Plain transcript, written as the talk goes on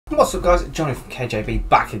What's up guys, Jonny from KJB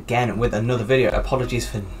back again with another video. Apologies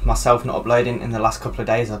for myself not uploading in the last couple of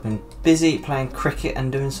days. I've been busy playing cricket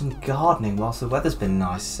and doing some gardening whilst the weather's been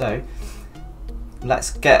nice. So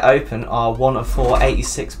let's get open our 1 of 4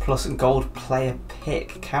 86 plus gold player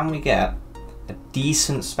pick. Can we get a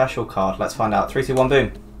decent special card? Let's find out. 3, 2, 1,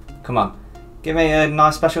 boom. Come on. Give me a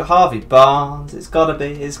nice special Harvey Barnes. It's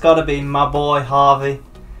gotta be my boy Harvey.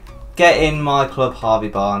 Get in my club, Harvey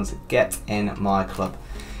Barnes. Get in my club.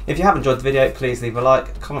 If you have enjoyed the video, please leave a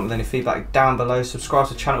like, comment with any feedback down below, subscribe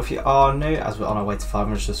to the channel if you are new, as we're on our way to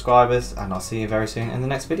 500 subscribers, and I'll see you very soon in the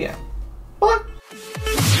next video. Bye!